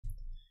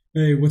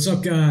Hey, what's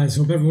up, guys?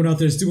 Hope everyone out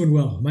there is doing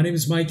well. My name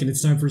is Mike, and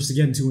it's time for us to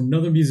get into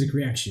another music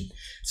reaction.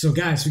 So,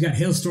 guys, we got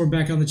Halestorm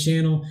back on the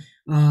channel.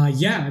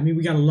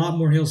 We got a lot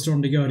more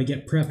Halestorm to go to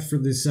get prepped for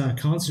this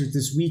concert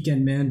this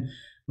weekend, man.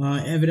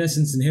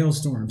 Evanescence and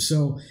Halestorm.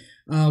 So,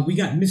 we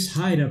got Miss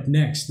Hyde up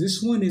next.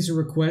 This one is a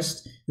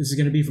request. This is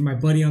going to be for my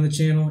buddy on the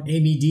channel,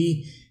 Amy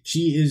D.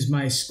 She is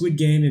my Squid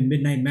Game and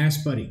Midnight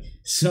Mass buddy.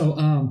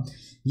 So,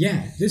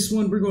 this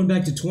one, we're going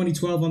back to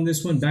 2012 on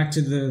this one, back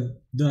to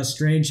the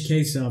Strange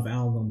Case of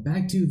album.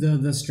 Back to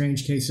the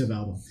Strange Case of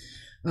album.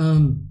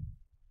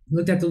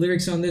 Looked at the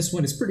lyrics on this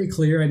one. It's pretty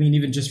clear. I mean,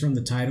 even just from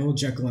the title,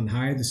 Jekyll and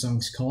Hyde, the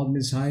song's called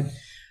Ms. Hyde.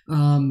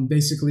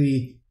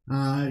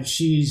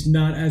 She's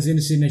not as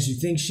innocent as you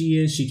think she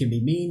is. She can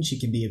be mean. She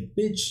can be a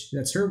bitch.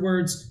 That's her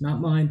words, not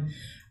mine.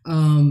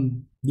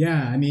 Devil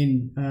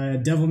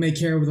may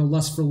care with a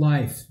lust for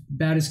life.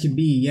 Bad as can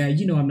be. Yeah,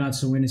 you know I'm not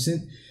so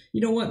innocent. You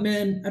know what,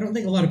 man? I don't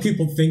think a lot of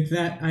people think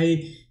that.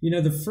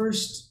 The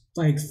first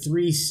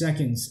 3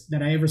 seconds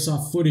that I ever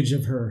saw footage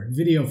of her,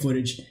 video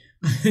footage,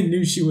 I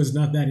knew she was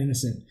not that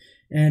innocent.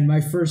 And my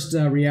first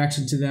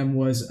reaction to them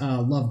was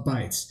Love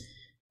Bites.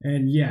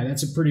 And yeah,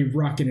 that's a pretty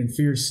rockin' and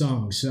fierce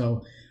song.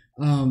 So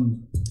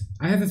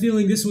I have a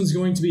feeling this one's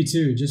going to be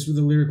too, just with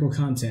the lyrical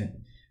content.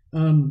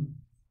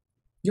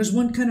 There's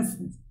one kind of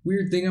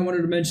weird thing I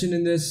wanted to mention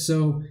in this.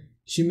 So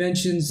she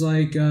mentions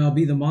I'll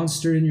be the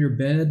monster in your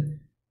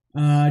bed.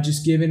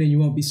 Just give in and you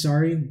won't be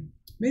sorry.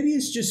 Maybe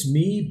it's just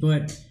me,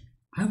 but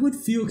I would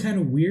feel kind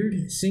of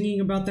weird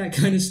singing about that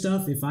kind of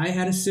stuff if I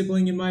had a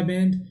sibling in my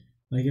band.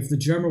 Like if the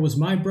drummer was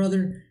my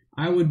brother,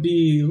 I would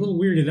be a little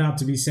weirded out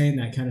to be saying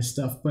that kind of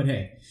stuff. But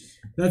hey,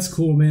 that's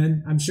cool,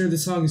 man. I'm sure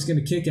this song is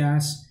going to kick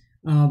ass.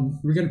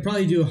 We're going to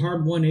probably do a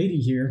hard 180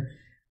 here.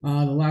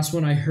 The last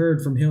one I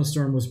heard from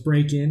Halestorm was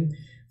Break In.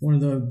 One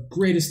of the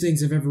greatest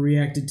things I've ever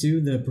reacted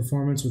to. The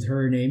performance with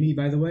her and Amy,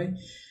 by the way.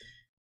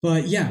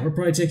 But yeah, we're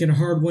probably taking a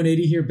hard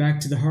 180 here back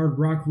to the hard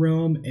rock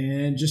realm,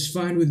 and just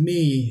fine with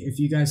me. If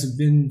you guys have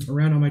been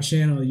around on my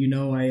channel, you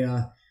know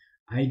I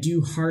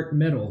do heart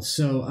metal.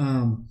 So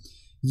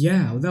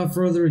without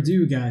further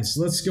ado, guys,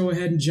 let's go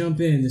ahead and jump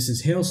in. This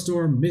is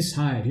Halestorm, Miss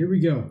Hyde. Here we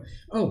go.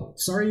 Oh,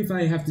 sorry if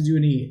I have to do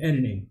any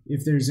editing,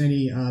 if there's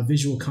any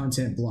visual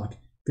content block,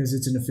 because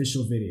it's an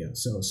official video.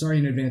 So sorry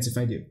in advance if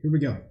I do. Here we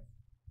go.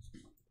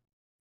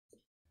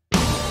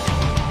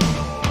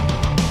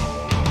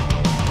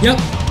 Yep.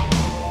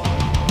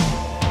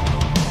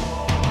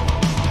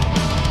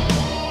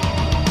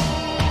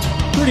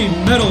 Pretty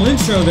metal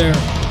intro there.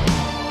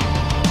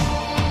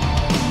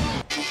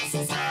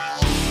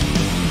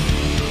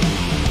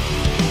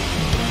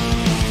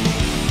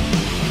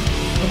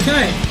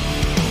 Okay.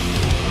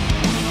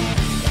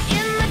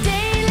 In the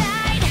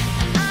daylight,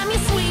 I'm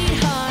your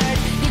sweetheart.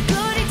 Your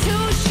goody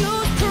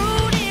two-shoes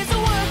crude is a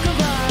work of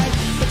art.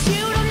 But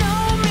you don't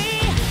know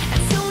me,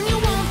 and soon you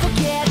won't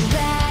forget.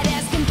 Bad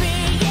as can be,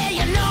 yeah,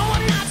 you know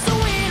I'm not so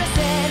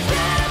innocent.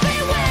 Better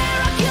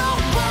beware of your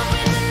bump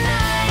in the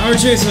night.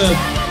 RJ's a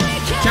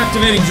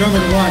captivating drummer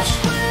to watch.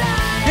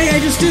 Hey, I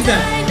just did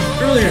that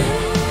earlier.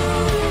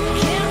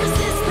 Can't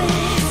resist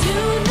this, you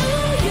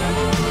know you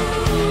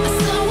are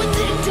so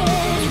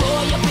addicted.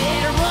 Boy, you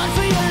better run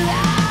for your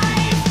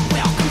life.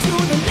 Welcome to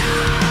the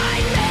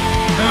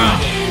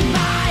nightmare in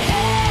my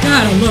head.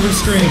 God, I love her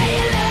scream. Say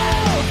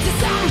hello to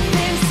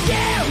something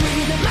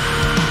scary, the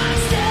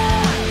monster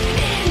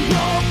in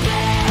your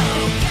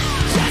bed.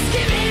 Just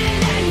give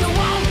in and you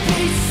won't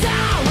be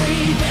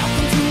sorry.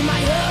 Welcome to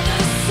my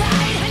other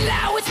side.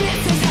 Hello, it's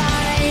Mrs.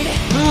 Hyde.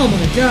 Oh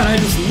my God, I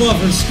just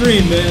love her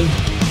scream, man.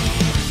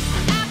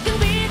 I can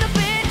be the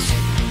bitch,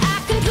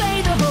 I can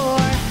play the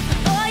whore,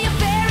 or your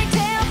fairy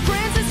tale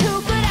princess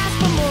who could ask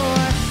for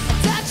more. A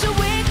touch of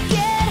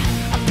wicked,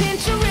 a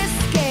pinch of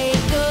risque.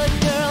 Good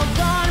girl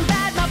gone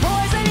bad, my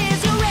poison is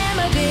your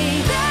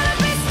remedy. Better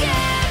be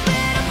scared,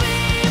 better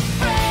be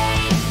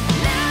afraid.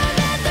 Now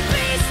that the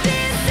beast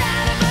is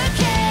out of her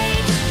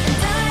cage, and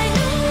I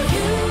know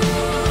you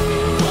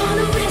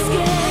wanna risk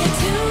it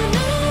to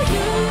know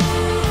you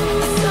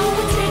are so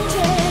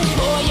addicted.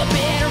 Boy, you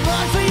better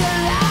run for your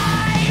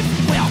life.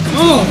 Welcome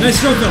Oh, nice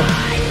stroke though.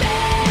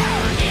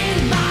 nightmare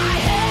in my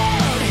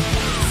head.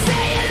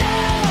 Say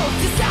hello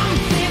to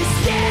something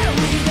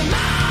scary, the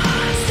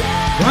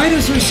monster. Why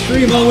does her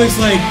scream always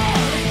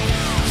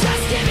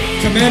Just give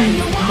in command and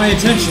you won't my be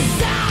attention?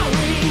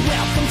 sorry.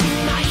 Welcome to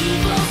my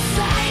evil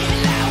side.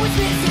 Hello, it's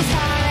Mrs.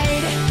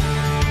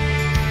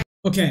 Hyde.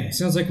 Okay,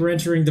 sounds like we're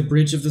entering the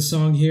bridge of the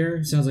song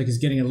here. Sounds like it's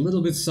getting a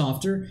little bit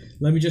softer.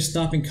 Let me just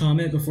stop and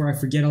comment before I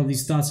forget all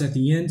these thoughts at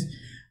the end.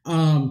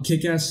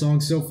 Kick-ass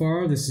song so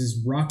far. This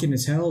is rockin'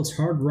 as hell. It's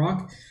hard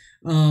rock.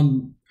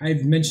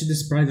 I've mentioned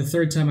this probably the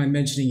third time I'm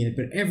mentioning it,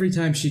 but every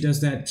time she does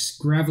that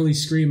gravelly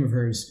scream of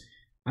hers,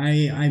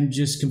 I'm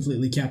just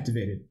completely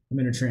captivated. I'm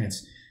in a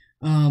trance.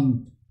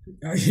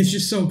 It's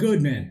just so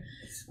good, man.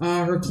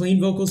 Her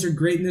clean vocals are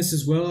great in this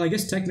as well. I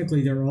guess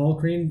technically they're all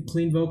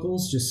clean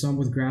vocals, just some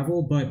with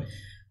gravel, but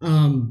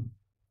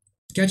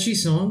catchy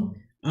song.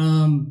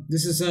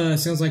 This is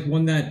sounds like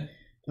one that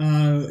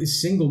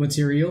is single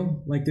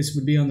material, like this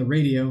would be on the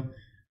radio.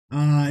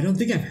 I don't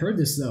think I've heard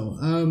this though.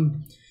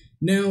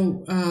 Now,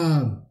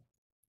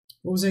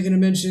 what was I going to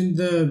mention?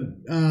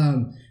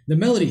 The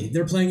melody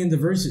they're playing in the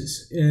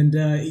verses, and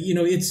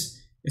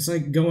it's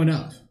like going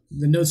up.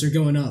 The notes are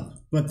going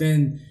up, but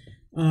then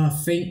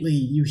faintly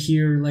you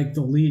hear like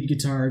the lead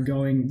guitar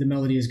going. The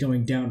melody is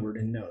going downward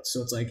in notes,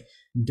 so it's like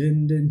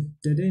dun dun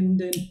dun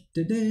dun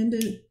dun dun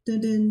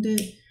dun dun dun.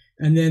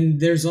 And then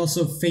there's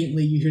also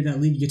faintly you hear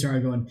that lead guitar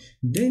going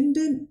dun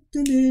dun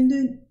dun dun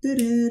dun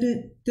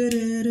dun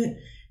dun dun.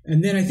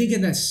 And then I think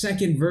in that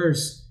second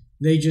verse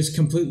they just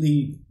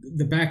completely,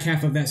 the back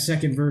half of that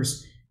second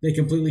verse, they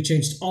completely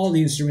changed all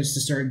the instruments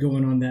to start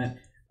going on that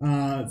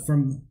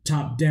from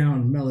top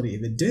down melody.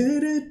 The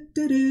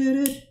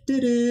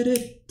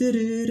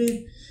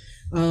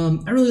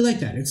I really like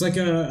that. It's like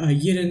a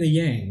yin and the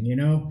yang, you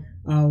know?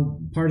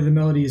 Part of the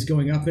melody is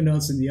going up in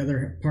notes and the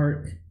other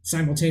part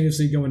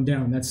simultaneously going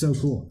down. That's so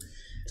cool.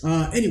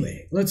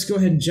 Anyway, let's go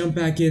ahead and jump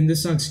back in.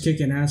 This song's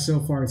kicking ass so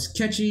far. It's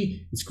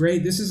catchy. It's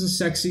great. This is a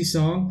sexy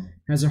song.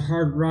 Has a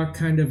hard rock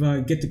kind of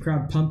get the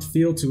crowd pumped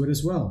feel to it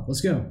as well.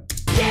 Let's go.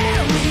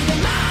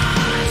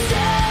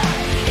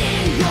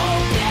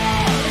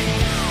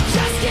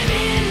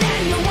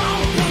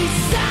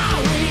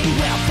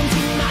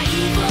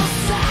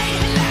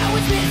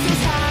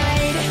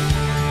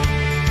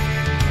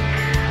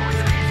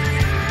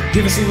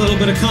 Give us a little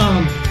bit of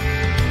calm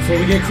before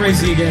we get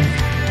crazy again.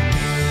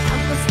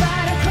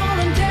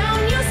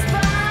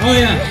 Oh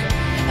yeah.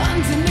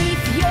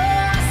 Underneath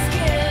your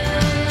skin,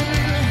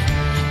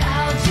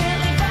 I'll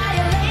gently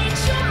violate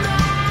your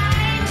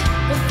mind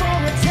before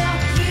I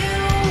tuck you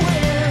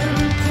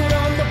in. Put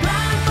on the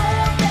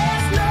blindfold,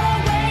 there's no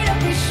way to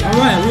be sure. All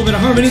right, a little bit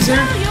of harmonies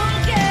there.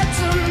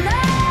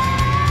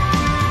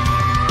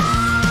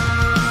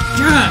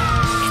 God.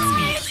 It's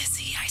me,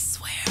 Lizzie, I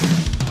swear.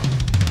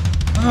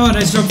 Oh,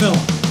 nice drum fill.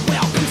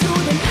 Welcome to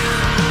the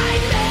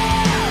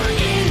nightmare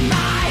in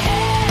my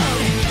head.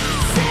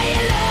 Say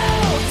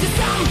hello to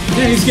something.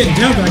 Yeah, he's getting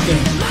down back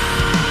there.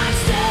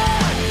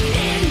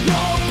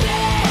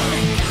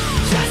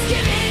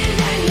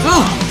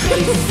 Oh!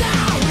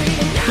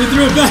 He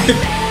threw it back.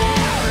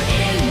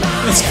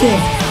 That's cool.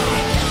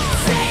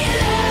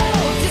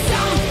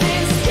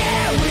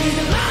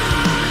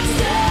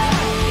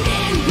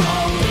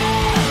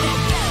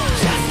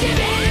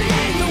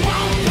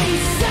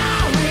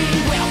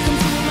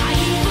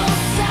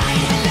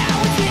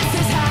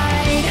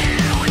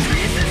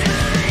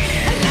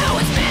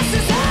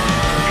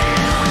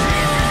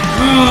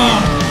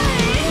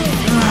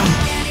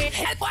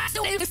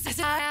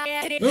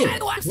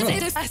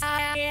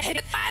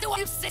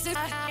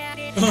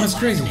 Oh, that's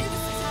crazy.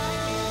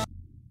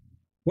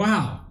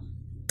 Wow.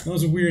 That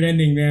was a weird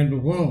ending, man, but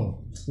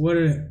whoa. What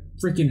a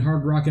freaking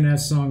hard rockin'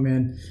 ass song,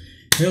 man.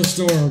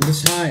 Halestorm,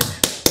 Miss Hyde.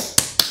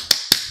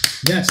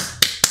 Yes.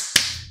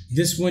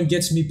 This one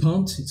gets me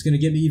pumped. It's going to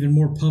get me even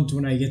more pumped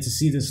when I get to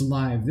see this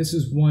live. This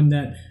is one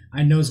that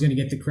I know is going to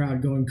get the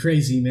crowd going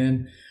crazy,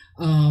 man.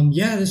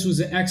 Yeah, this was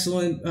an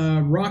excellent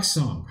rock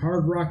song,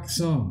 hard rock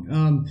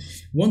song.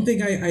 One thing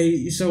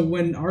so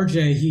when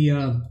RJ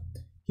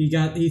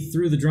he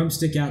threw the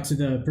drumstick out to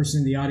the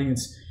person in the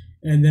audience,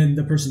 and then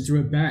the person threw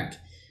it back.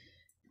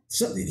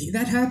 So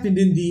that happened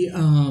in the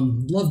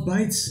Love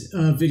Bites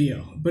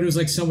video, but it was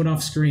like someone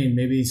off screen,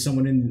 maybe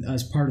someone in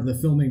as part of the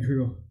filming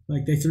crew.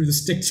 Like they threw the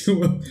stick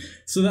to him,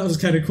 so that was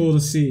kind of cool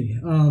to see.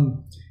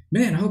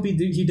 Man, I hope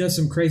he does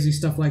some crazy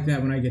stuff like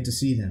that when I get to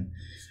see them.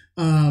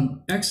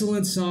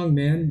 Excellent song,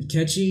 man.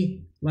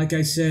 Catchy. Like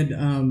I said,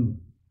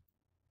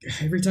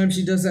 every time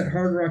she does that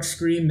hard rock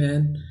scream,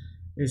 man,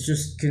 it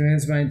just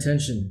commands my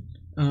attention.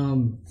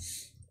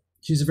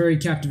 She's a very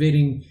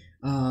captivating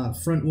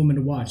front woman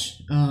to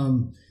watch.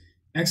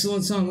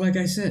 Excellent song, like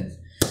I said.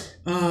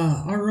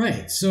 All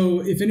right, so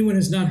if anyone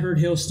has not heard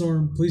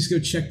Halestorm, please go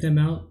check them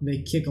out.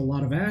 They kick a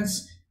lot of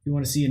ass. If you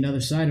want to see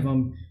another side of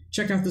them,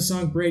 check out the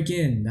song Break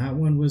In. That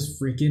one was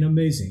freaking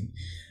amazing.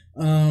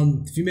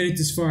 If you made it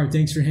this far,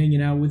 thanks for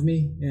hanging out with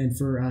me and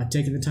for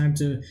taking the time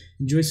to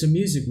enjoy some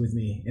music with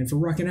me and for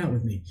rocking out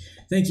with me.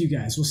 Thank you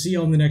guys. We'll see you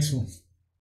all in the next one.